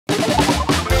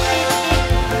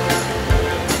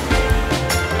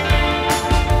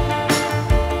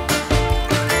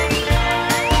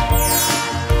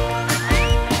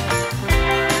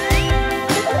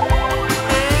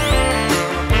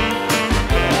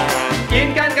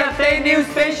TayNew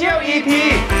Special EP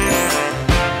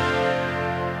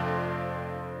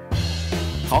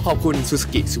ขอขอบคุณ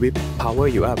Suzuki Swift Power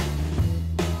You Up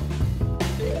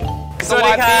สวัส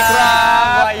ดีครั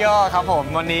บวายครับผม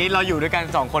วันนี้เราอยู่ด้วยกัน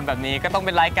2คนแบบนี้ก็ต้องเ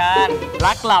ป็นรายการ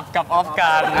รักหลับกับออฟ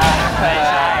กัน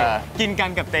ใช่กินกัน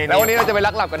กับเตนแล้ววันนี้เราจะไป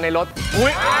รักหลับกันในรถอุ้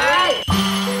ย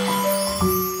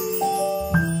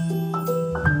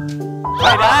ไ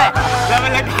ม่ได้แล้วเป็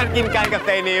นรายการกินกันกับเต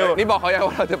นิวนี่บอกเขายัง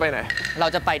ว่าเราจะไปไหนเรา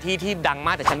จะไปที่ดังม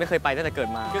ากแต่ฉันไม่เคยไปตั้งแต่เกิด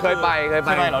มาเคยไป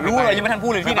เหรอรู้เลยยังไม่ทันพู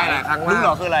ดเลยที่ไหนรู้เหร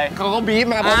อคืออะไรเขาก็บีบ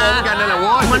มาพร้อมกันนั่นแหละโ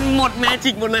ว้ยมันหมดแม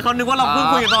จิกหมดเลยเขานึกว่าเราเพิ่ง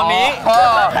คุยตอนนี้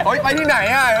เฮ้ยไปที่ไหน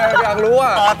อ่ะอยากรู้อ่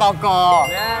ะอตก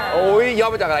โอ้ยย่อ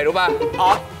มาจากอะไรรู้ป่ะอ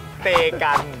อฟเต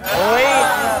กันโอ้ย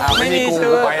ไม่มีชื่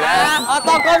อไปแล้วอ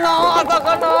ตกน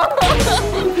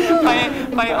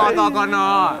ไปอตกน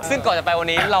ซึ่งก่อนจะไปวัน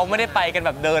นี้เราไม่ได้ไปกันแบ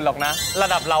บเดินหรอกนะระ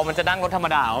ดับเรามันจะนั่งรถธรรม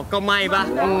ดาก็ไม่ปะ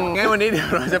งั้นวันนี้เดี๋ยว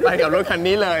เราจะไปกับรถคัน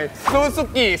นี้เลย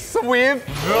Suzuki Swift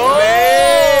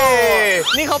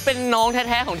นี่เขาเป็นน้องแ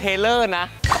ท้ๆของเทเลอร์นะ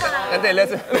นั่นเอง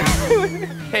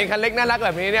เห็นคันเล็กน่ารักแบ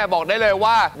บนี้เนี่ยบอกได้เลย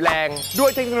ว่าแรงด้ว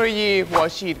ยเทคโนโลยีหัว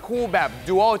ฉีดคู่แบบ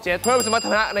Dual Jet เพิ่มสมรรถ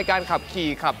นะในการขับขี่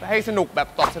ขับให้สนุกแบบ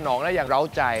ตอบสนองได้อย่างเร้า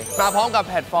ใจมาพร้อมกับ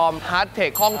แพลตฟอร์ม Hard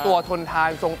Tech คล่องตัวทนทาน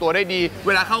ทรงตัวได้ดีเ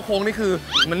วลาเข้าโค้งนี่คือ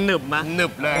มันหนึบมั้ยหนึ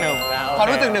บเลยความ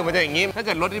รู้สึกหนึบมันจะอย่างนี้ถ้าเ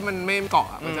กิดรถที่มันไม่เกาะ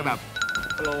มันจะแบบ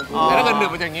แต่ถ้าเกิดหนึบ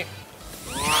มันจะอย่างนี้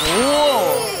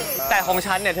แต่ของ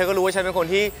ฉันเนี่ยเธอก็รู้ว่าฉันเป็นคน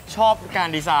ที่ชอบการ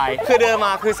ดีไซน์คือเดินม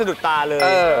าคือสะดุดตาเลย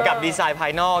กับดีไซน์ภา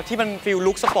ยนอกที่มันฟีล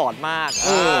ลุคสปอร์ตมาก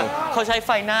เขาใช้ไฟ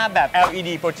หน้าแบบ LED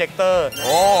โปรเจคเตอร์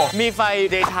มีไฟ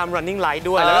daytime running light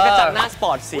ด้วยแล้วก็กระจังหน้าสป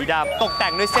อร์ตสีดำตกแต่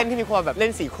งด้วยเส้นที่มีความแบบเล่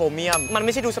นสีโครเมียมมันไ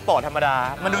ม่ใช่ดูสปอร์ตธรรมดา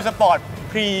มันดูสปอร์ต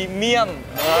พรีเมียม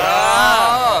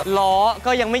ล้อ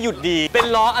ก็ยังไม่หยุดดีเป็น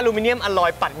ล้ออลูมิเนียมอลลอ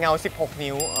ยปัดเงา16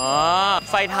นิ้ว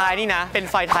ไฟท้ายนี่นะเป็น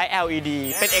ไฟท้าย LED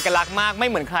เป็นเอกลักษณ์มากไม่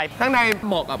เหมือนใครข้างในเ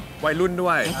หมาะกับวัยรุ่นด้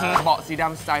วยเบาะสีด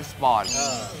ำสไตล์สปอร์ต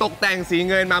ตกแต่งสี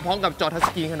เงินมาพร้อมกับจอทัชส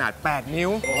กรีนขนาด8นิ้ว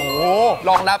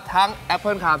รองรับทั้ง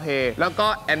Apple CarPlay แล้วก็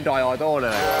Android Auto เล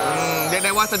ยเรียกไ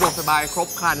ด้ว่าสะดวกสบายครบ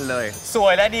ครันเลยสว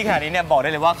ยและดีขนาดนี้เนี่ยบอกได้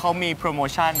เลยว่าเขามีโปรโม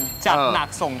ชั่นจัดหนัก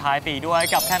ส่งท้ายปีด้วย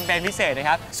กับแคมเปญพิเศษนะค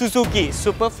รับ Suzuki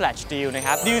Super Flash Deal นะค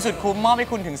รับดีสุดคุ้มมอบให้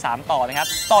คุณถึง3ต่อนะครับ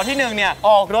ต่อที่1เนี่ยอ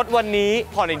อกรถวันนี้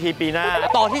ผ่อนอีกทีปีหน้า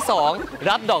ต่อที่2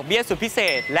รับดอกเบี้ยสุดพิเศ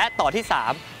ษและต่อที่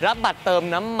3รับบัตรเติม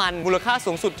น้ำมันมูลค่า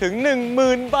สูงสุดถึง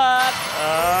 10,000 บาท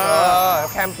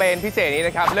แคมเปญพิเศษนี้น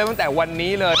ะครับเริ่มตั้งแต่วัน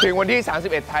นี้เลยถึงวันที่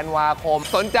31 ธันวาคม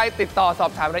สนใจติดต่อสอ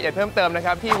บถามรายละเอียดเพิ่มเติมนะค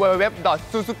รับที่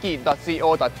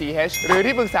www.suzuki.co.th หรือ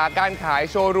ที่ปรึกษาการขาย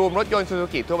โชว์รูมรถยนต์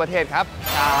Suzuki ทั่วประเทศครับ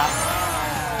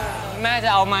แม่จะ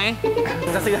เอาไหม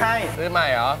จะซื้อให้ซื้อใหม่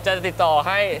เหรอจะติดต่อใ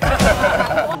ห้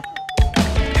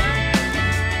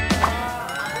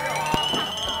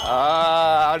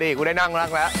เอาดิกูได้นั่งรัก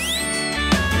แล้ว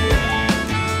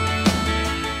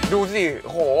ดูสิ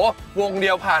โหวงเดี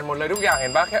ยวผ่านหมดเลยทุกอย่างเห็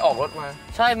นปะแค่ออกรถมา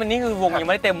ใช่มันนี่คือวงยังไ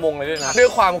ม่ได้เต็มวงเลยด้วยนะด้วย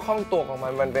ความคล่องตัวของ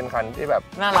มันเป็นคันที่แบบ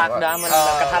น่ารักนะมัน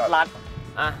กระทัดรัด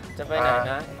อ่ะจะไปไหน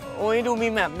นะโอ้ยดูมี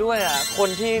แมปด้วยอ่ะคน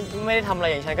ที่ไม่ได้ทำอะไร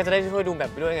อย่างฉันก็จะได้ช่วยดูแมป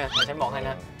ไปด้วยไงฉันบอกให้น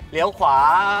ะเลี้ยวขวา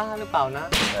หรือเปล่านะ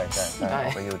ใช่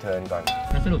ไปยูเทิร์นก่อน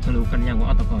แล้วสรุปกันยังว่า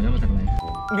อตกย่อมาจากอะไร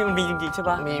มันมีจริงๆใช่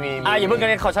ปะมีอย่าเพิ่งกั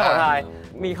นขอใช้ขอทาย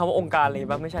มีคำว่าองค์การอะไร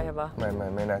บ้างไม่ใช่ใช่ปะ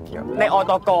ไม่น่าเกี่ยวในอ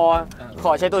ตกข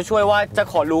อใช้ตัวช่วยว่าจะ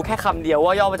ขอรู้แค่คำเดียวว่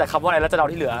าย่อมาจากคำว่าอะไรแล้วจะเดา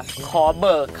ที่เหลือขอเ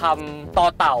บิกคำต่อ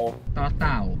เต่า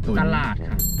ตลาด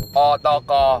ค่ะอต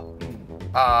ก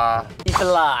อีต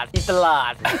ลาดอีตลา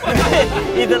ด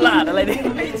อะไรดิ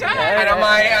ไม่ใช่อนา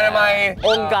มัยอ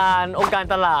งค์การ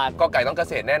ตลาดกไก่ต้องเก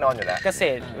ษตรแน่นอนอยู่แล้วเกษ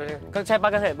ตรก็ใช่ปะ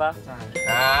เกษตรปะใช่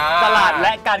ตลาดแล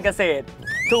ะการเกษตร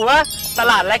ถูกปะต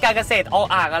ลาดและการเกษตรเอา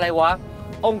อ่างอะไรวะ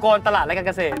องค์กรตลาดและการ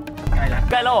เกษตร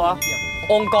ใกล้แล้วเหรอ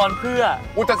องค์กรเพื่อ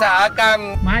อุตสาหกรรม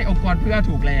ไม่องค์กรเพื่อ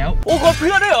ถูกแล้วองค์กรเ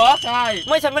พื่อด้วยเหรอใช่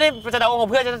ไม่ฉันไม่ได้จะเดาองค์กร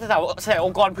เพื่อฉันจะใส่อ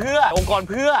งค์กรเพื่อ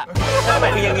ฉันหมา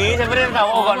ยถึงอย่างนี้ฉันไม่ได้เดา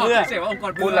องค์กรเพื่อเสียว่าองค์ก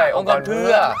รเพื่อพูดอะไรองค์กรเพื่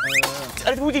ออะ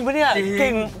ไรพูดจริงปะเนี่ยเ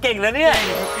ก่งแล้วเนี่ย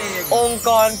องค์ก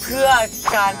รเพื่อ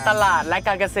การตลาดและก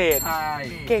ารเกษตร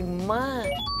เก่งมาก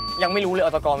ยังไม่รู้เลย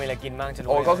อตกมีอะไรกินบ้างจะรู้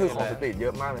ก็คือของสตรีทเยอ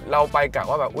ะมากเลยเราไปกะ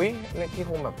ว่าแบบอุ๊ยที่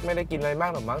คงแบบไม่ได้กินอะไรมา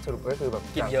กหรอกมั้งสรุปก็คือแบบ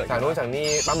กินเยอะสั่งนู้นสั่งนี่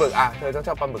ปลาหมึกเธอต้องช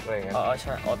อบปลาหมึกอะไรอย่างเงี้ยใ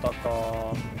ช่อตก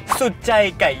สุดใจ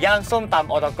ไก่ย่างส้มต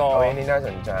ำอตกนี่น่าส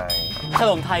นใจข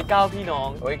นมไทย9พี่น้อง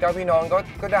9พี่น้อง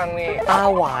ก็ดังนี่ตา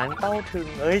หวานเต้าถึง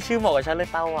ชื่อเหมาะกับฉันเลย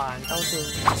ตาหวานเต้าถึง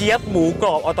เจี๊ยบหมูกร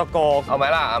อบอตกเอาไหม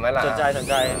ล่ะสนใจ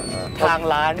ทาง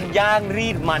ร้านย่างรี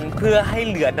ดมันเพื่อให้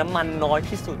เหลือน้ำมันน้อย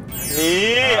ที่สุดนี่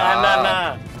อันนั้นน่ะ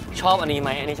ชอบอันนี้ไหม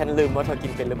อันนี้ฉันลืมว่าเธอกิ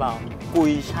นเป็นหรือเปล่ากุ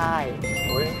ยช่าย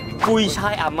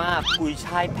อาม่ากุย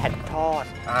ช่ายแผ่นทอด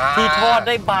ที่ทอดไ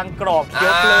ด้บางกรอบเคี้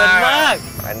ยวเพลินมาก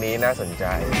อันนี้น่าสนใจ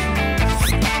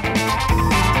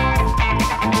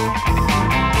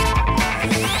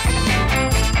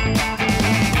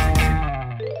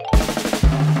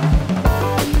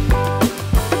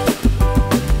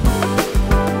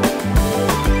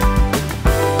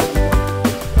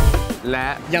และ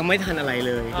ยังไม่ทันอะไรเ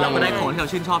ลย เรามาได้ของที่เรา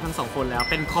ชื่นชอบทั้ง2คนแล้ว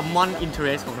เป็น common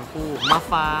interest ของทั้งคู่มะ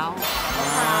พร้าว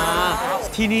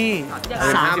ที่นี่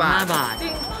35 บาท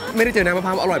ไม่ได้เจอน้ำมะพ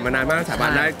ร้าวอร่อยมานานมากสาบา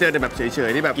นได้เจอแต่แบบเฉย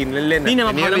ๆที่แบบกินเล่นๆนี่น้ำม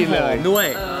ะพร้าวน้ำหอมด้วย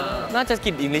น่าจะก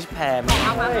ลิ่น English pear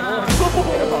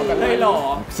ได้หรอ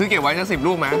ซื้อเก็บไว้สัก10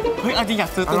 ลูกไหมเฮ้ยเอาจริงอยา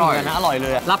กซื้อตัวนึงนะอร่อยเล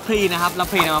ยรับพรีนะครับรับ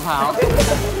พรีน้ำมะพร้าว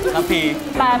รับพรี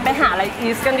ไปหาอะไรอี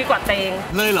สกันดีกว่าเตง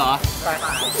เลยเหรอ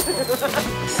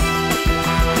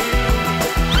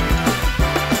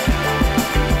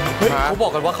เขาบอ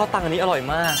กกันว่าข้าวตังอันนี้อร่อย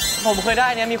มากผมเคยได้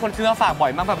เนี่ยมีคนซื้อมาฝากบ่อ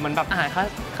ยมากแบบเหมือนแบบอาหาร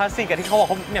คลาสสิกที่เขาบอกเ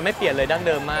ขาเนี่ยไม่เปลี่ยนเลยดั้งเ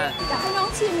ดิมมากอยากให้น้อง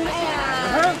ชิมไหม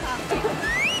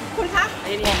คุณคะ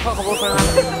ขอบคุณครับ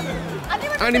อั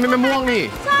นนี้เป็นมะม่วงนี่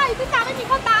ใช่พี่ตาไม่มี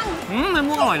ข้าวตังมะ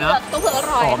ม่วงอร่อยนะตัวเผือกอ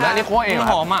ร่อยหอมนะนี่โค้เอง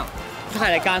หอมอ่ะถ่า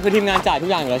ยรายการคือทีมงานจ่ายทุก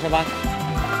อย่างอยู่แล้วใช่ปะ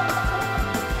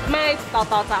ไม่ต่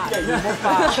อจ่ายอย่ายืมพวกปล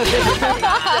า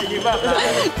อย่ายืมแบบ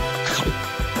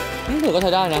เผือกก็ใ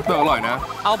ช้ได้นะเผือกอร่อยนะ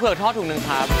เอาเผือกทอดถุง 1ค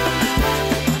รับ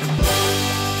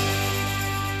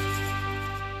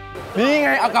นี่ไง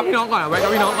เอากับพี่น้องก่อนไว้กับ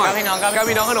พี่น้องก่อนกับพี่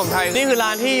น้องขนมไทยนี่คือร้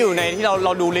านที่อยู่ในที่เร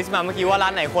าดูลิสต์มาเมื่อกี้ว่าร้า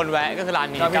นไหนคนแวะก็คือร้าน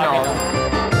นี้กับพี่น้อง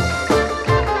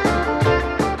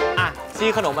อ่ะชื่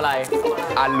อขนมอะไร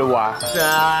อาลัว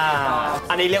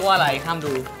อันนี้เรียกว่าอะไรข้าม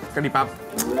ดูกะหรี่ปั๊บ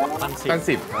ปั้น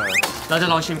สิบเราจะ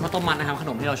ลองชิมข้าวต้มมัดนะครับขน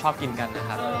มที่เราชอบกินกันนะค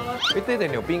รับพี่ตี้แต่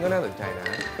เหนียวปิ้งก็น่าสนใจนะ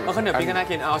ข้าวเหนียวปิ้งก็น่า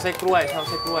กินเอาไส้กล้วยชอบ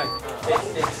ไส้กล้วย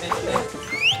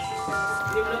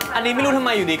อันนี้ไม่รู้ทำไม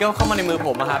อยู่ดีก็เข้ามาในมือผ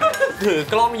มครับถือ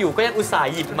กล้องอยู่ก็ยังอุตส่า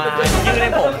ห์หยิบมายื่นใ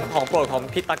ห้ผมของโปรดของ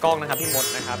พี่ตากล้องนะครับพี่มด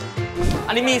นะครับ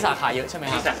อันนี้มีสาขาเยอะใช่ไหม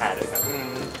ครับมีสาขาเลยครับ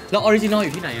แล้วออริจินอลอ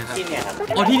ยู่ที่ไหนครับที่เนี่ยครับ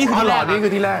ที่นี่คือตลอดนี่คื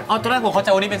อที่แรกตอนแรกผมเข้าใจ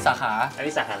ว่านี่เป็นสาขาอัน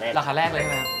นี้สาขาแรกเลย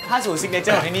นะถ้าสูตรซิกเนเจอ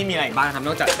ร์ของที่นี่มีอะไรบ้างครับน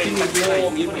อกจากเป็น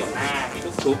มีเหนียวหน้ามี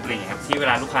ลูกชุบอะไรอย่างเงี้ยครับที่เว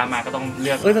ลาลูกค้ามาก็ต้องเลื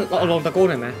อกเราลองตะโก้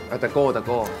หน่อยไหมตะโก้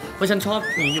เพราะฉันชอบ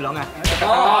อย่างนี้อยู่แล้วไง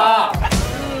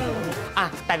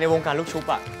แต่ในวงการลูกชุบ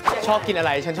ชอบกินอะไ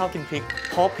รฉันชอบกินพริก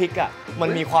เพราะพริกมัน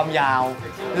มีความยาว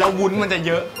แล้ววุ้นมันจะเ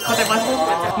ยอะเข้าใจไหม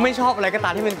ไม่ชอบอะไรก็ตา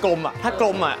มที่เป็นกลมถ้ากล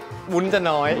มวุ้นจะ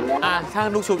น้อยถ้า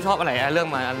ลูกชุบชอบอะไรเรื่อง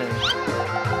มาอันนึง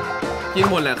กิน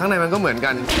หมดแหละข้างในมันก็เหมือน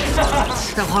กัน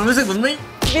แต่ความรู้สึกมันไม่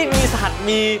มีหัด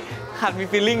มี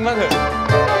ฟีลลิ่งมากเลย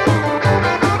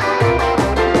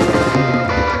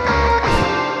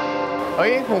เฮ้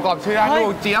ยหมูกรอบชื่อร้านดู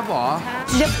เจี๊ยบหรอ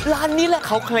เจี๊ยบร้านนี้แหละเ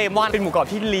ขาเคลมว่าเป็นหมูกรอบ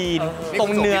ที่ลีนตร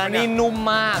งเนื้อนี่นุ่ม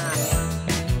มาก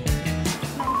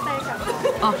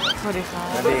สวัสดีครับ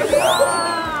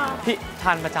พี่ท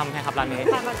านประจำไหมครับร้านนี้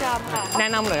ทานประจำค่ะแนะ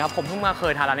นำเลยครับผมเพิ่งมาเค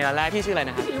ยทานร้านนี้ร้านแรกพี่ชื่ออะไร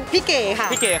นะครับพี่เก๋ค่ะ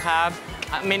พี่เก๋ครับ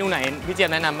เมนูไหนพี่เจี๊ยบ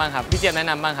แนะนำบ้างครับพี่เจี๊ยบแนะ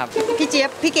นำบ้างครับพี่เจี๊ยบ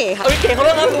พี่เก๋ค่ะพี่เก๋เขาเ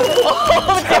รียกว่า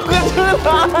เจี๊ยบเพื่อนชื่อ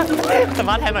ร้านสา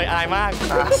มารถแทนหน่อยอายมาก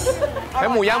แล้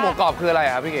วหมูย่างหมูกรอบคืออะไร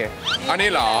ครับพี่เก๋อันนี้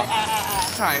เหรอ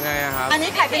ขายไงครับอันนี้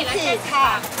ขายเป็นขีดค่ะ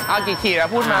กี่ขีดแล้ว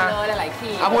พูดมาหลาย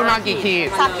ขีดพูดมากี่ขีด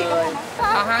3 ขีด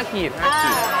5 ขีด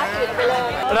ไปเลย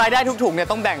รายได้ทุกถุงเนี่ย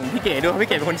ต้องแบ่งพี่เก๋ด้วยพี่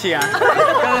เก๋เป็นคนเชียร์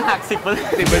ก็หัก10%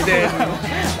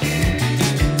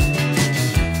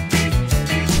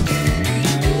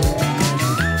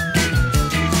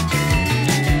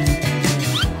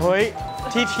เฮ้ย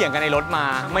ที่เถียงกันในรถมา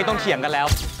ไม่ต้องเถียงกันแล้ว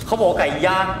เขาบอกไก่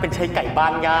ย่างเป็นใช้ไก่บ้า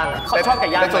นย่างแต่ชอบไก่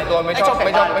ย่างส่วนตัวไม่ชอบไก่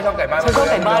บ้านฉันชอบ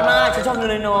ไก่บ้านมากฉันชอบเ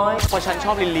นื้อน้อยเพราะฉันช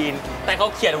อบลีนแต่เขา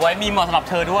เขียนไว้มีเหมาะสำหรับ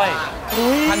เธอด้วย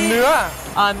พันเนื้อ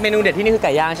เมนูเด็ดที่นี่คือไ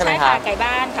ก่ย่างใช่ไหมครับใช่ค่ะไก่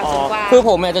บ้านค่ะสุกว่าคือผ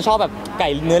มจะชอบแบบไก่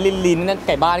เนื้อลีนนั่นไ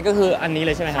ก่บ้านก็คืออันนี้เ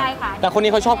ลยใช่ไหมครับใช่ค่ะแต่คน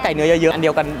นี้เขาชอบไก่เนื้อเยอะๆอันเดี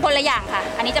ยวกันคนละอย่างค่ะ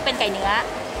อันนี้จะเป็นไก่เนื้อ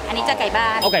อันนี้จะไก่บ้า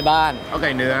นเอาไก่บ้านเอาไ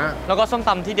ก่เนื้อแล้วก็ส้มต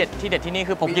ำที่เด็ดที่นี่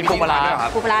คือผมกินปูปลา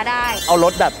ได้เอาร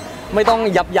สแบบไม่ต้อง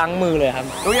ยับยั้งมือเลยครับ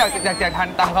อยากทาน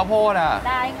ตำข้าวโพด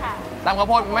ได้ค่ะตำข้าว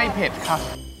โพดไม่เผ็ดครับ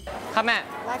แม่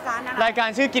รายการ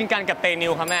ชื่อกินกันกับ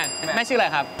TayNewครับแม่ชื่ออะไร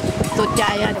ครับสุดใจ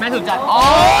แม่สุดใจโอ้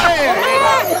ย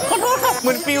ขอโทษครับเห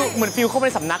มือนฟิลเข้าไปใ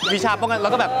นสำนักวิชาป้องกันแล้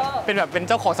วก็แบบเป็นเ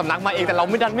จ้าของสำนักมาเองแต่เรา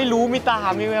ไม่รู้มีตา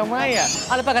มีแววไม่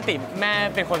แล้วปกติแม่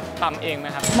เป็นคนตำเองไหม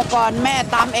ครับเมื่อก่อนแม่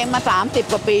ตำเองมา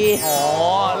30 กว่าปี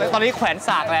แล้วตอนนี้แขวนส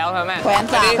ากแล้วครับแม่แขวน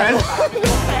สา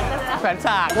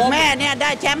กแม่เนี่ยได้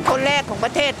แชมป์คนแรกของป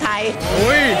ระเทศไทย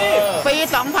ปี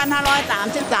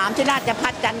 2533 ที่ราชภั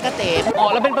ฏจันทร์เกษม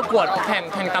แล้วเป็นประกวดแ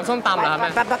ข่งตำส้มตำเหรอครับแ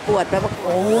ม่ประกวดโ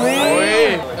อ้ย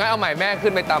งั้นเอาใหม่แม่ขึ้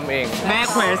นไปตำเองแม่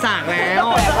แขวนสากแล้ว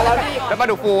ปลา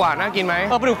ดุกฟูน่ากินไหม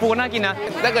ปลาดุกฟูน่ากินนะ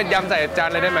ถ้าเกิดยำใส่จาน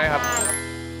เลยได้ไหมครับ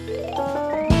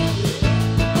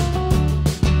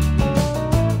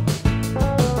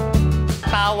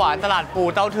ตาหวานตลาดปู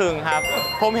เต้าถึงครับ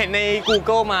ผมเห็นใน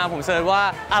Google มาผมเซิร์ชว่า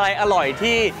อะไรอร่อย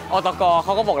ที่อตกเข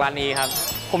าก็บอกร้านนี้ครับ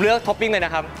ผมเลือกท็อปปิ้งเลยน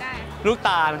ะครับลูกต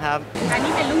าลครับอัน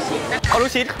นี้เป็นลูกชิ้นนะคะลู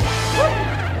กชิ้น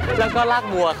แล้วก็ลาก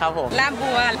บัวครับผม ลาบ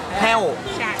บัว แห้ว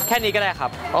ใช่ แค่นี้ก็ได้ครับ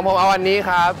ของผมเอาอันนี้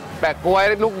ครับแปะกล้วย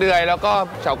ลูกเดือยแล้วก็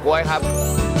เฉาก๊วยครับ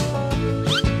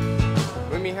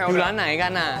ไม่มีแฮว อยู่ร้านไหนกั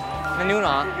นน่ะนันนิ้วเ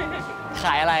นาะข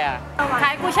ายอะไรอ่ะ ข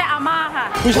ายกุ้ยช่ายอาม่าค่ะ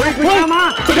กุ้ยช่ายมา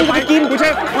จะไปกินกุ้ยช่า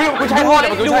ยทอด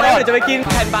กุ้ย ดู ช่ายท ไว้ อด เดี๋ยวจะไปกินแ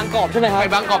ผ่นบางกรอบใช่ไหมครับ ไป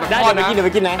บางกรอบ ได้เดี๋ยวไ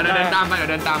ปกินนะ เดินตามไป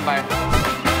เดินตามไป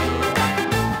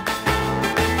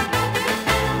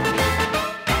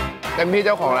เต็มที่เ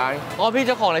จ้าของร้าน อ๋อพี่เ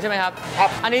จ้าของเลยใช่ไหมครับครับ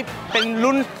อันนี้เป็น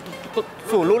รุ่น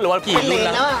สู่รุ่นหรือว่ากี่รุ่นแ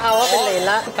ล้วเอาว่าเป็นเลนแ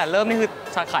ล้วแต่เริ่มนี่คือ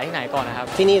สาขาที่ไหนก่อนนะครับ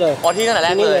ที่นี่เลย อ๋อที่ตั้งแต่แร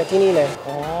กเลย ที่นี่เลย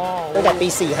อ๋อ ตั้งแต่ปี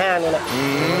 45เนี่ยแหละ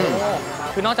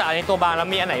คือนอกจากอันนี้ตัวบางแล้ว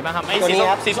มีอันไหนบ้างครับไอ้ ตัว สี นี้ ส้ม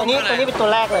ครับ สีส้ ตัว ม นี้ คืออะไร เป็นตัว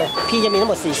แรกเลย พี่จะมีทั้ง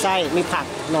หมด4ไส้มีผัก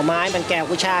หน่อไม้มันแก้ว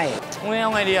กุ้ยช่าย ไม่เอ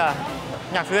าไงดีอ่ะ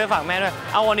อยากซื้อไปฝากแม่ด้วย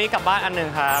เอาวันนี้กลับบ้านอันหนึ่ง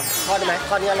ครับ ทอดได้ไหม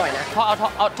ทอดนี้อร่อยนะ เอา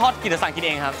ทอดกินหรือสั่งกินเอ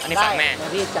งครับอันนี้ฝากแม่ ได้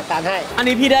พี่จัดการให้ อัน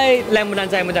นี้พี่ได้แรงบันดาล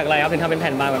ใจมาจากอะไรครับถึงทำเป็นแ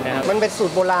ผ่นบางแบบนี้ครับ มันเป็นสู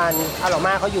ตรโบราณอาหล่อม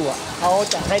าเขาอยู่อ่ะเขา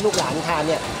จะให้ลูกหลานทานเ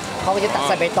นี่ยเขาก็จะตัดใ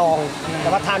ส่ใบตอง แต่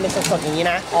ว่าทานเป็นสดๆอย่างนี้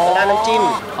นะแล้วน้ำจิ้ม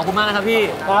ขอบคุณมากนะครับพี่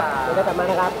ครับเดี๋ยวได้กลับมา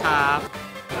นะครับ ครับ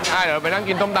เดี๋ยวเราไปนั่ง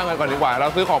กินต้มตำกันก่อนดีกว่า เรา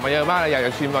ซื้อของมาเยอะมากเลยอยากจ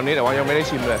ะชิมตอนนี้แต่ว่ายังไม่ได้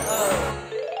ชิมเลย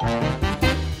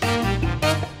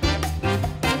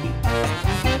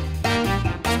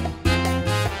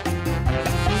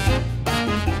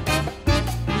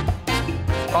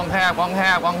กล้องแคบร้าน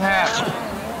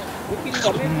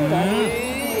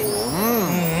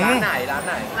ไหน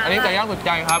อันนี้ไก่ย่างสุดใ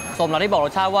จครับ สมเราได้บอกร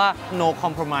สชาติว่า no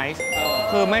compromise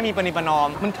คือไม่มีปณิประนอม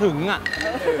มันถึงอ่ะ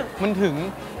มันถึง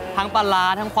ทั้งปลาร้า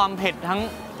ทั้งความเผ็ดทั้ง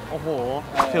โอ้โห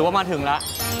ถือว่ามาถึงแล้ว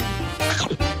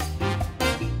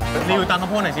รีวิวตามข้าว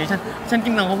โพดหน่อยสิฉันกิ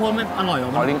นตามข้าวโพดไม่อร่อยหรอ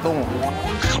ขอลิงตุ้ง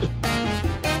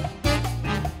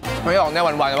ไม่ออกแนวห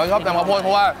วานๆแต่ว่าชอบตำข้าวโพดเพร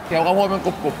าะว่าเคี้ยวข้าวโพดมันก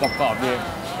รุบๆกรอบๆดี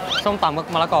ส้มต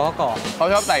ำมะละกอก็กรอบ เขา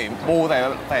ชอบใส่ปูใ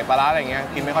ส่ปลาร้าอะไรเงี้ย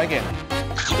กินไม่ค่อยเก่ง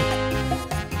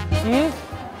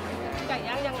ไก่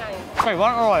ย่างยังไง ไก่ว่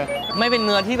าอร่อยไม่เป็นเ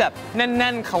นื้อที่แบบแ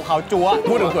น่นๆขาวๆจั๊ว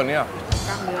พูดถึงส่วนนี้อ่ะ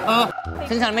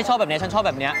ซึ่งฉันไม่ชอบแบบนี้ฉันชอบแ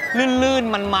บบนี้ลื่น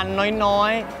ๆมันๆน้อ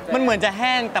ยๆมันเหมือนจะแ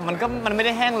ห้งแต่มันไม่ไ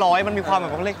ด้แห้งร้อยมันมีความแบ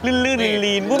บเล็กลื่นๆ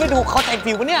ลีนๆพูดไม่ถูกเข้าใจ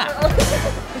ฟิวปะเนี่ย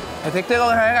แต่เท็กเจอร์ก็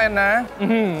คล้ายกันนะ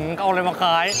เอาอะไรมาค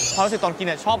ล้ายความรู้สึกตอนกินเ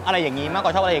นี่ยชอบอะไรอย่างนี้มากกว่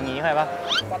าชอบอะไรอย่างนี้เข้าใจปะ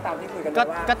ก็ตามที่คุยกัน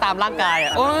ก็ตามร่างกายอ่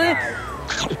ะโอ้ย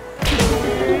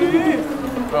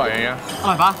อร่อยอย่างเงี้ย อ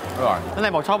ร่อยปะ อร่อย แล้วไหน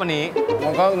บอกชอบอันนี้ มั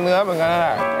นก็เนื้อเหมือนกันแห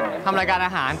ละ ทำรายการอ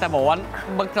าหารแต่บอกว่า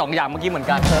สองอย่างเมื่อกี้เหมือน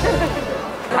กัน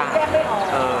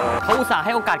เขาอุตส่าห์ใ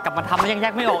ห้โอกาสกลับมาทำแล้วยังแย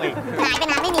กไม่ออกอีก หายไป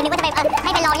นานไม่มีนึกว่าจะไปใ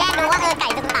ห้ไปรอแยกดูว่าไก่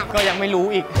จะต่าง ก็ยังไม่รู้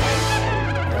อีก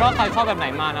ก็ใครชอบแบบไหน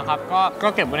มานะครับ ก็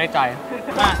เก็บไว้ในใจ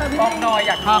บอกหน่อยอ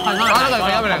ยากถ้าใครชอบ ถ้าเกิดใค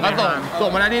รชอบแบบไหนก็ส่ง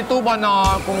มาได้ที่ตู้บน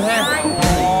กรุงเทพ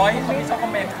โอ้ยเขามีช็อกโก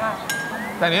แลตค่ะ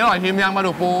แต่นี้อร่อยทีมยางปลา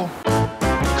ดุกปู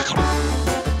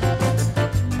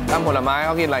ตำผลไม้เข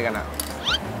ากินอะไรกันอ่ะ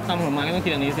ตำผลไม้ก็ต้องกิ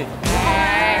นอันนี้สิ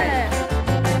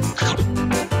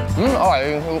อร่อยจ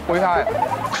ริงกุ้ยช่าย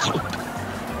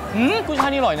กุ้ยช่า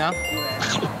ยนี่อร่อยนะ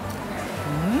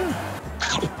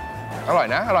อ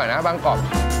ร่อยนะบางกรอบ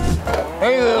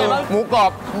นี่คือหมูกรอ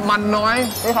บมันน้อย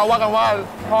ที่เขาว่ากันว่า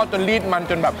ทอดจนรีดมัน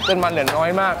จนมันเหลือน้อย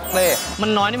มากเต้ มั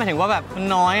นน้อยนี่หมายถึงว่าแบบมัน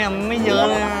น้อยอ่ะไม่เยอะ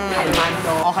เลยไขมัน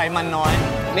ไขมันน้อย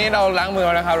นี่เราล้างมือแ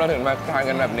ล้วนะครับเราถึงมาทาน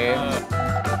กันแบบนี้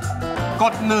ก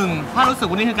ด 1ถ้ารู้สึก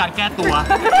ว่านี่คือการแก้ตัว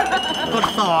กด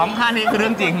 2ถ้านี้คือเรื่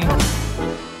องจริง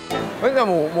เฮ้ยแต่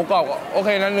หมูกรอบโอเค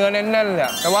นะเนื้อแน่นๆเล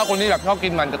ยแต่ว่าคนที่แบบชอบกิ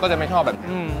นมันก็จะไม่ชอบแบบ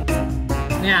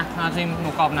เนี่ยจิ้มหมู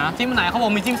กรอบนะจิ้มไหนเขาบอ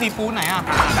กมีจิ้มซีฟู้ดไหนอ่ะ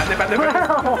แป๊บนึง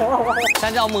ฉั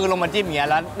นจะเอามือลงมาจิ้มอย่างเงี้ย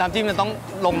แล้วน้ำจิ้มมันต้อง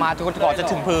ลงมาจนกว่าจะ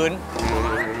ถึงพื้น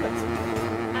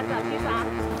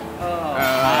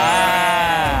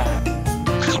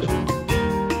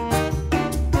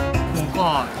หมูกร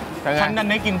อบฉันดัน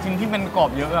ได้กินชิ้นที่มันกรอ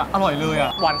บเยอะอะอร่อยเลยอ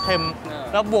ะหวานเค็ม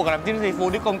แล้วบวกกับน้ำจิ้มซีฟู้ด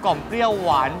ที่กลมกล่อมเปรี้ยวห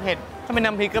วานเผ็ดถ้าเป็น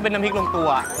น้ำพริกก็เป็นน้ำพริกลงตัว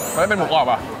ไม่เป็นหมูกรอบ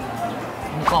อ่ะ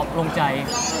หมูกรอบลงใจ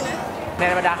ใน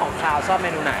ธรรมดาของคาวชอบเม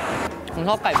นูไหน ผมช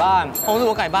อบไก่บ้านผมรู้สึก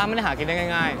ว่าไก่บ้านไม่ได้หากินได้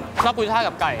ง่ายๆชอบกุ้ยช่าย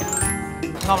กับไก่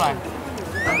ชอบอะไร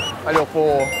ปลาดุกฟู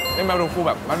นี่ปลาดุกฟูแ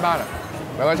บบบ้านๆอ่ะ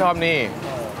แล้วก็ชอบนี่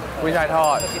กุ้ยช่ายทอ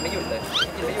ดกินไม่หยุดเลย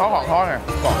ข้าวของทอดไง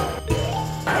กรอบ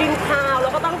กินข้าวแล้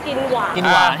วก็ต้องกินหวาน กิน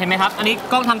หวานเห็นไหมครับอันนี้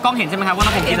กล้องทางกล้องเห็นใช่ไหมครับว่าเร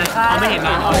าผมกินเขาไม่เห็นน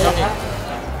ะ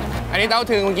อันนี้เต้า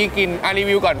ถึงเมื่อกี้กินรี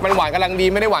วิวก่อนมันหวานกำลังดี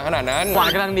ไม่ได้หวานขนาดนั้น หวาน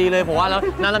กำลังดีเลยผมว่าแล้ว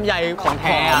น้ำลำไยของแ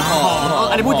ท้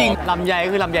อันนี้พูดจริงลำไย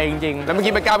คือลำไยจริงๆ แล้วเมื่อ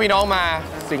กี้ไปก้าวพี่น้องมา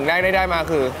สิ่งแรกได้มา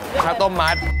คือข้าวต้ม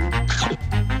มัด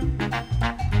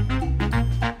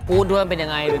พูดด้วยเป็นยั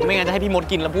งไงหรือไม่งั้นจะให้พี่มด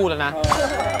กินแล้วพูดแล้วนะ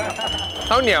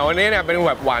ข้าวเหนียวอันนี้เนี่ยเป็น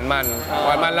แบบหวานมัน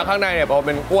แล้วข้างในเนี่ยพอเ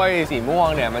ป็นกล้วยสีม่วง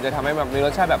เนี่ยมันจะทำให้แบบมีร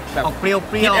สชาติแบบเปรี้ยว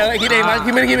คิดเองมั้ยคิ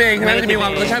ดไม่ได้คิดเองใช่ไหมมันจะมีควา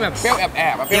มรสชาติแบบเปรี้ยวแอบ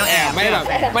เปรี้ยวแอบไม่ได้แบบ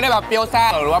เปรี้ยวซ่า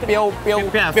หรือว่าเปรี้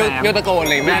ยวตะโกนอะ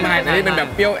ไรไม่อันนี้เป็นแบบ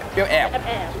เปรี้ยวแอบ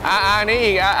อันนี้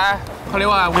อีกเขาเรียก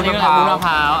ว่าวุ้นมะพ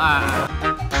ร้าว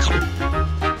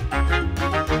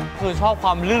คือชอบคว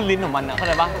ามลื่นลิ้นของมันนะเข้าใ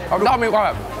จปะชอบมีความ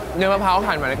แบบเนื้อมะพร้าว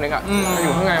หั่นมาเล็กๆอ่ะอ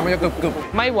ยู่ข้างในมันจะกรึบ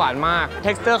ไม่หวานมาก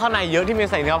texture ข้างในเยอะที่มี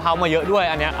ใส่เนื้อมะพร้าวมาเยอะด้วย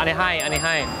อันนี้ใ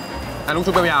ห้ลูก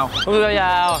ชุบยาว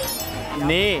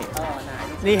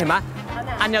นี่เห็นไหม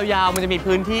อันยาวๆมันจะมี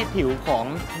พื้นที่ผิวของ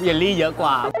เยลลี่เยอะก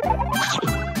ว่า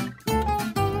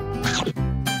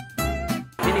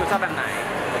พี่นิวชอบแบบไหน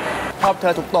ชอบเธ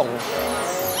อทุกตรง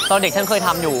ตอนเด็กฉันเคยท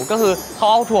ำอยู่ก็คือเขา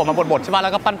เอาถั่วมาบดๆใช่ป่ะแล้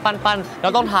วก็ปั้นแล้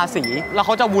วต้องทาสีแล้วเข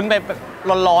าจะวุ้นไป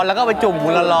ร้อนๆแล้วก็ไปจุ่ม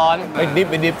วุ้นร้อนไปดิ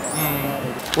บ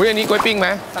อุ้ยอันนี้กล้วยปิ้งไหม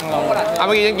สั่งลองเ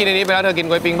มื่อกี้ยังกินอันนี้ไปแล้วเธอกิน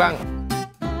กล้วยปิ้งบ้าง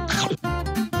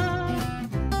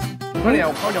ข้าวเหนีย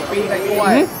วปิ้งใส่กล้ว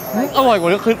ยอร่อยกว่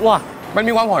าที่คิดว่ะมัน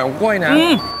มีความหอมของกล้วยนะ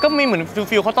ก็มีเหมือน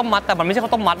ฟิลข้าวต้มมัดแต่มันไม่ใช่ข้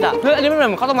าวต้มมัดอ่ะเพื่ออันนี้มันเ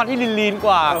หมือนข้าวต้มมัดที่ลีนๆก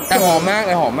ว่าแต่หอมมาก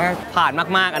ผ่าน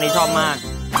มากๆอันนี้ชอบมาก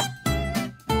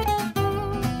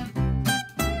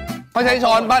เขาใช้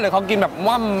ช้อนป่ะหรือเขากินแบบ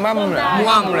ม่ำเลยอ่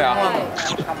ะ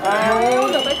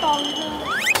เดี๋ยวไปตอง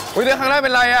อุ้ยเดี๋ยวข้างหน้าเป็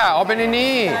นไรอ่ะอ๋อเป็น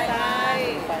นี่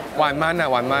หวานมัน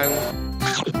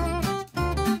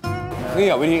นี่เ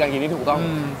หรอวิธีการกินที่ถูกต้อง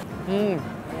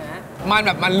มันแ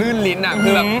บบมันลื่นลิ้นอ่ะคื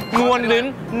อแบบนวลลิ้น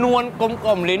นวลก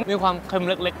ลมลิ้นมีความเค็ม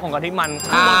เล็กๆของกะทิมัน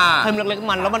เค็มเล็กๆ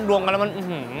มันแล้วมันรวมกันแล้วมัน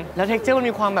แล้วเท็กเจอร์มัน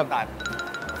มีความแบบ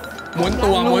ม้วนตั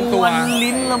ว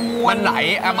ลิ้นละม้วนมันไหล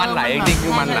มันไหลจริงคื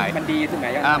อมันไหลมันดีถูกไหม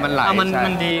มันไหล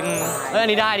มันดีอัน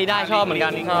นี้ได้ชอบเหมือนกั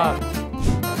นชอบ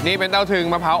นี่เป็นเต้าถึง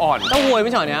มะพร้าวอ่อนเต้าหวยไ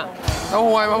ม่ใช่เนี้ยเต้าห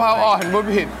วยมะพร้าวอ่อนพูด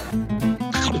ผิด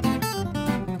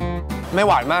ไม่ห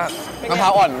วานมากมะพร้า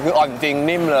วอ่อนคืออ่อนจริง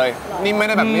นิ่มเลยนิ่มไม่ไ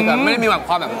ด้แบบนี้แต่ไม่ได้มีแบบค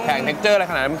วามแบบแข็งเท็กเจอร์อะไร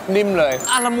ขนาดนั้นนิ่มเลย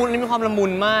ละมุนนี่มีความละมุ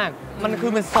นมากมันคื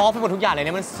อมันซอฟต์ไปหมดทุกอย่างเลยเ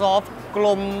นี่ยมันซอฟต์กล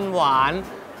มหวาน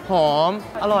หอม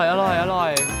อร่อ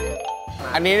ย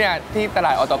อันนี้เนี่ยที่ตล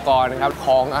าดอตกนะครับข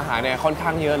องอาหารเนี่ยค่อนข้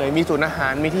างเยอะเลยมีศูนย์อาหา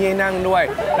รมีที่ให้นั่งด้วย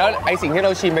แล้วไอสิ่งที่เร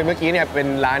าชิมไปเมื่อกี้เนี่ยเป็น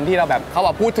ร้านที่เราแบบเขาบ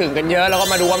อกพูดถึงกันเยอะแล้วก็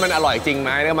มาดูว่ามันอร่อยจริงไหม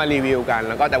แล้วมารีวิวกัน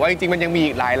แล้วก็แต่ว่าจริงๆมันยังมี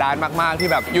อีกหลายร้านมากๆที่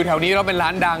แบบอยู่แถวนี้เราเป็นร้า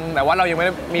นดังแต่ว่าเรายังไม่ไ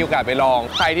ด้มีโอกาสไปลอง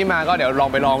ใครที่มาก็เดี๋ยวลอง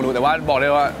ไปลองดูแต่ว่าบอกเล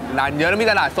ยว่าร้านเยอะแล้วมี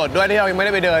ตลาดสดด้วยที่เรายังไม่ไ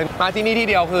ด้ไปเดินมาที่นี่ที่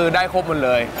เดียวคือได้ครบหมดเ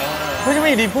ลยไม่ใช่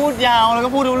ดีพูดยาวแล้วก็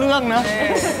พูดรู้เรื่องนะ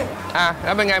แ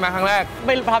ล้วเป็นไงมาครั้งแรกไ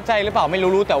ม่ประทับใจหรือเปล่าไม่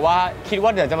รู้แต่ว่าคิดว่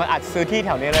าเดี๋ยวจะมาอัดซื้อที่แถ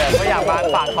วนี้เลยเพราะอยากมา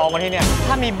ฝากท้องมาที่เนี่ย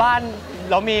ถ้ามีบ้าน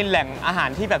แล้วมีแหล่งอาหาร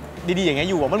ที่แบบดีๆอย่างเงี้ย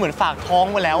อยู่มันเหมือนฝากท้อง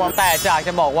มาแล้วแต่จากจ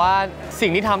ะบอกว่าสิ่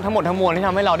งที่ทำทั้งหมดทั้งมวลที่ท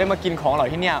ำให้เราได้มากินของอร่อย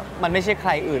ที่เนี่ยมันไม่ใช่ใค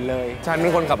รอื่นเลยฉันเป็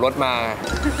นคนขับรถมา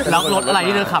แล้วรถอะไร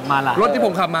ที่เธอขับมาล่ะรถที่ผ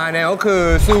มขับมาเนี่ยก็คือ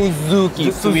Suzuki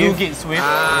Swift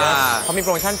เขามีโป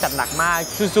รโมชั่นจัดหนักมาก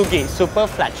Suzuki Super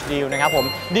Flash Deal นะครับผม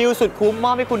ดีลสุดคุ้มม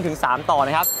อบให้คุณถึง3ต่อน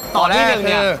ะครับต่อที่1เ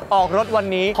นี่ยออกรถวัน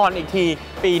นี้ผ่อนอีกที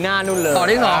ปีหน้านู่นเลยต่อ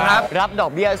ที่2ครับรับดอ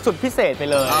กเบี้ยสุดพิเศษไป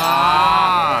เลย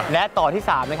และต่อที่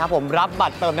3นะครับผมรับบั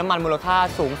ตรเติมน้ำมันมูลค่า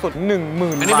สูงสุด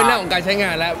 10,000 อันนี้เป็นเรื่องของการใช้งา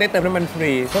นแล้วได้เติมน้ำมันฟ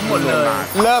รีทั้งหมดเลย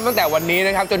เริ่มตั้งแต่วันนี้น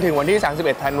ะครับจนถึงวันที่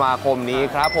31 ธันวาคมนี้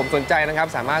ครับผมสนใจนะครับ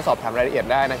สามารถสอบถามรายละเอียด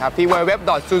ได้นะครับที่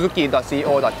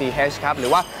www.suzuki.co.th ครับหรื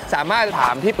อว่าสามารถถ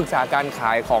ามที่ปรึกษาการข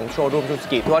ายของโชว์รูม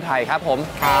Suzuki ทั่วไทยครับผม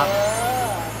ครับ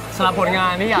สำหรับผลงา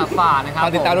นที่อยากฝากนะครับ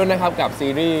ติดตามด้วยนะครับกับซี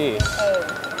รีส์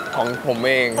ของผมเ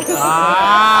อง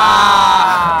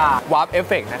วาร์ปเอฟ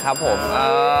เฟกต์นะครับผม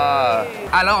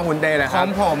แล้วของคุณเต้นะครับขอ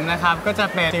งผมนะครับก็จะ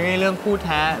เป็นซีรีส์เรื่องคู่แ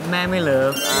ท้แม่ไม่เลิ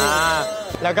ฟ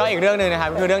แล้วก็อีกเรื่องหนึ่งนะครับ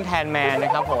คือเรื่องแทนแมนน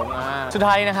ะครับผมสุด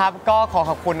ท้ายนะครับก็ขอ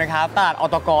ขอบคุณนะครับตลาดอ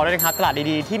ตกด้วยนะครับตลาด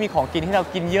ดีๆที่มีของกินให้เรา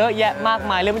กินเยอะแยะมาก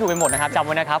มายเรื่องไม่ถูกไปหมดนะครับจำไ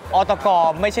ว้นะครับอตก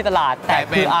ไม่ใช่ตลาดแต่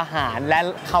คืออาหารและ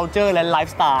culture และไล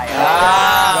ฟ์สไตล์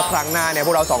แล้วครั้งหน้าเนี่ยพ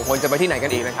วกเรา2คนจะไปที่ไหนกั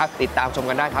นอีกนะครับติดตามชม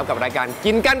กันได้ครับกับรายการ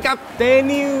กินกันกับ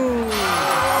TayNew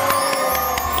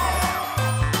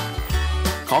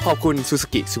ขอขอบคุณ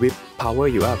Suzuki Swift Power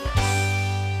You Up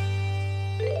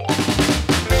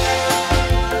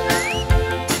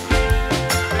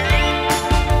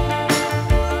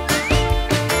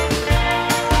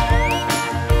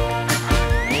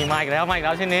มาอีกแ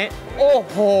ล้วชิ้นนี้โอ้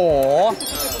โห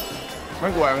ไม่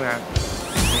กลัวนะ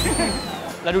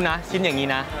แล้วดูนะชิ้นอย่างนี้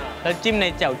นะแล้วจิ้มใน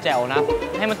แจ่วๆนะ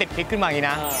ให้มันติดพริกขึ้นมาอย่างนี้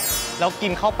นะแล้วกิ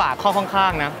นเข้าปากข้อข้า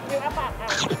งๆนะ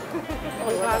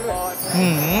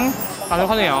ตามด้วย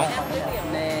ข้าวเหนียว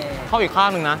เข้าอีกข้าง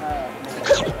หนึ่งนะ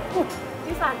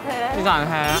ที่สารแ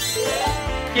ท้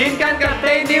กินกันกับ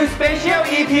TayNew Special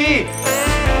EP